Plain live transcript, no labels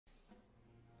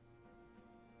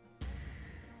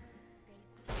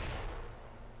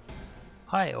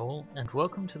Hi all, and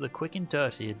welcome to the Quick and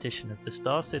Dirty edition of the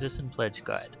Star Citizen Pledge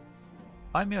Guide.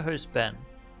 I'm your host Ben,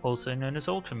 also known as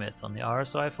Ultramyth on the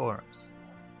RSI forums.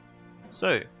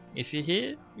 So, if you're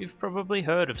here, you've probably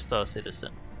heard of Star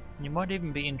Citizen. You might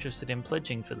even be interested in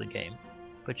pledging for the game,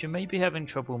 but you may be having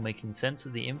trouble making sense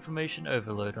of the information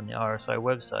overload on the RSI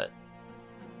website.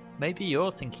 Maybe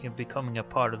you're thinking of becoming a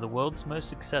part of the world's most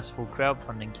successful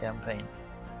crowdfunding campaign,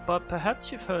 but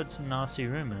perhaps you've heard some nasty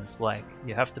rumors like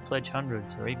you have to pledge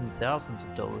hundreds or even thousands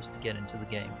of dollars to get into the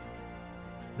game.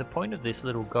 The point of this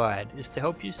little guide is to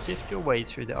help you sift your way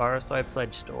through the RSI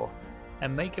pledge store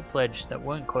and make a pledge that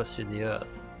won't cost you the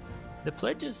earth. The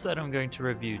pledges that I'm going to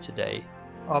review today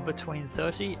are between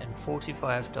 $30 and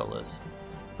 $45.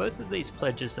 Both of these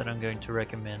pledges that I'm going to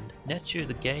recommend net you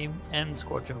the game and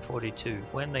Squadron 42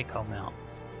 when they come out.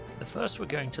 The first we're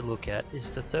going to look at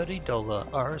is the $30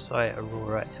 RSI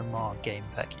Aurora MR game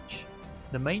package.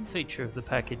 The main feature of the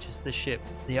package is the ship,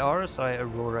 the RSI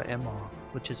Aurora MR,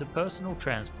 which is a personal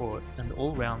transport and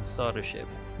all-round starter ship,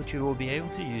 which you will be able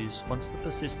to use once the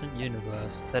persistent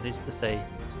universe, that is to say,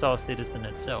 Star Citizen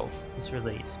itself, is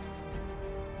released.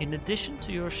 In addition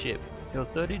to your ship, your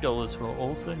 $30 will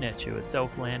also net you a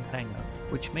self-land hangar,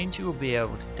 which means you will be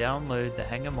able to download the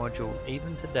hangar module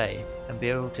even today and be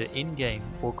able to in-game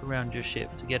walk around your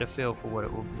ship to get a feel for what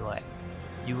it will be like.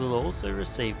 You will also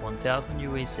receive 1000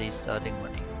 UEC starting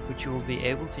money, which you will be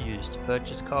able to use to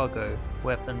purchase cargo,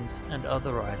 weapons and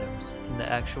other items in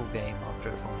the actual game after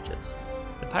it launches.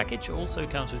 The package also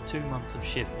comes with 2 months of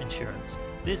ship insurance.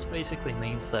 This basically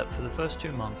means that for the first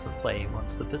 2 months of play,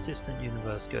 once the persistent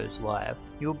universe goes live,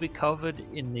 you will be covered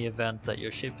in the event that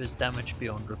your ship is damaged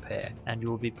beyond repair, and you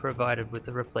will be provided with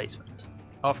a replacement.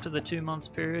 After the 2 months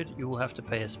period, you will have to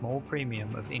pay a small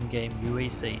premium of in-game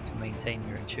UEC to maintain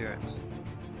your insurance.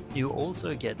 You will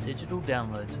also get digital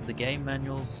downloads of the game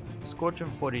manuals,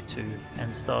 Squadron 42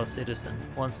 and Star Citizen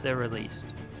once they're released.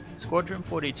 Squadron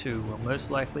 42 will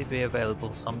most likely be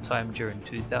available sometime during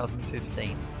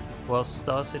 2015, whilst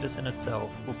Star Citizen itself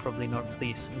will probably not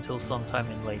release until sometime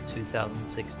in late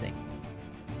 2016.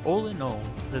 All in all,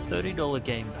 the $30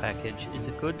 game package is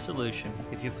a good solution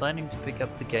if you're planning to pick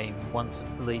up the game once it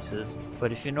releases,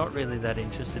 but if you're not really that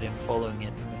interested in following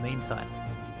it in the meantime.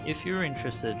 If you're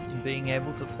interested in being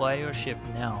able to fly your ship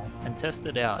now and test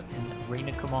it out in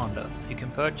Arena Commander, you can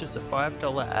purchase a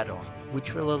 $5 add-on,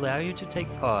 which will allow you to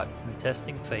take part in the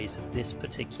testing phase of this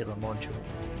particular module.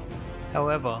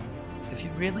 However, if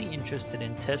you're really interested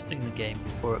in testing the game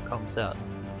before it comes out,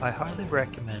 I highly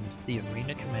recommend the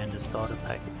Arena Commander Starter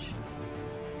Package.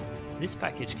 This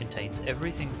package contains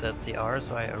everything that the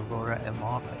RSI Aurora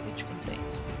MR package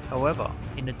contains. However,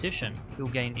 in addition, you'll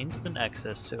gain instant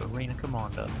access to Arena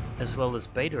Commander, as well as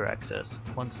beta access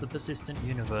once the Persistent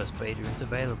Universe beta is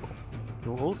available.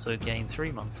 You'll also gain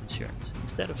 3 months insurance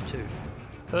instead of 2.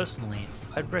 Personally,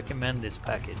 I'd recommend this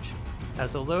package,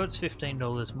 as although it's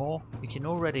 $15 more, you can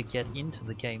already get into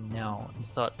the game now and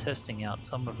start testing out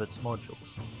some of its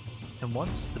modules. And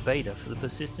once the beta for the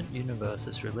Persistent Universe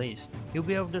is released, you'll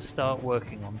be able to start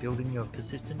working on building your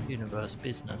Persistent Universe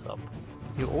business up.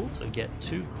 You'll also get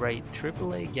 2 great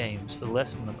AAA games for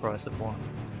less than the price of one.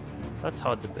 That's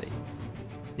hard to beat.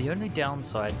 The only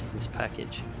downside to this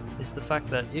package is the fact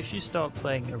that if you start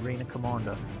playing Arena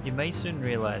Commander, you may soon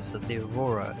realize that the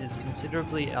Aurora is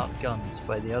considerably outgunned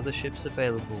by the other ships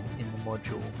available in the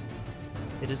module.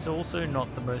 It is also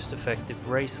not the most effective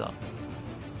racer.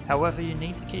 However, you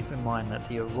need to keep in mind that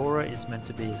the Aurora is meant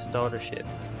to be a starter ship.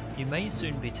 You may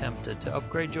soon be tempted to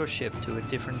upgrade your ship to a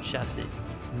different chassis,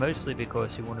 mostly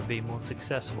because you want to be more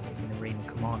successful in Arena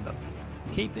Commander.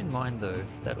 Keep in mind though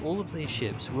that all of these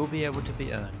ships will be able to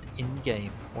be earned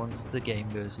in-game once the game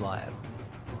goes live.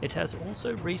 It has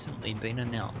also recently been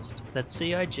announced that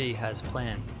CIG has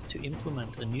plans to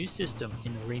implement a new system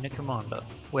in Arena Commander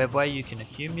whereby you can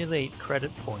accumulate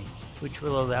credit points which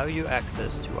will allow you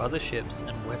access to other ships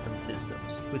and weapon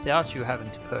systems without you having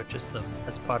to purchase them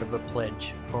as part of a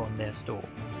pledge or on their store.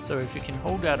 So if you can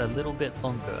hold out a little bit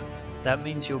longer, that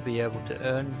means you'll be able to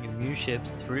earn your new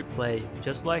ships through play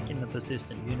just like in the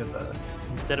Persistent Universe,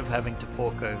 instead of having to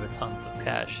fork over tons of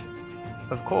cash.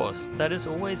 Of course, that is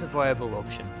always a viable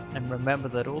option, and remember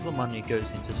that all the money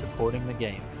goes into supporting the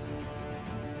game.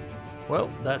 Well,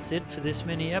 that's it for this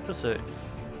mini episode.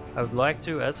 I would like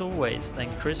to, as always,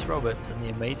 thank Chris Roberts and the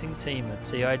amazing team at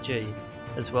CIG,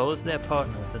 as well as their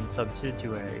partners and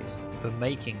subsidiaries, for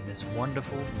making this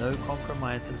wonderful no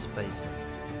compromises space.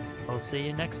 I'll see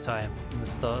you next time in the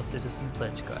Star Citizen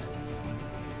Pledge Guide.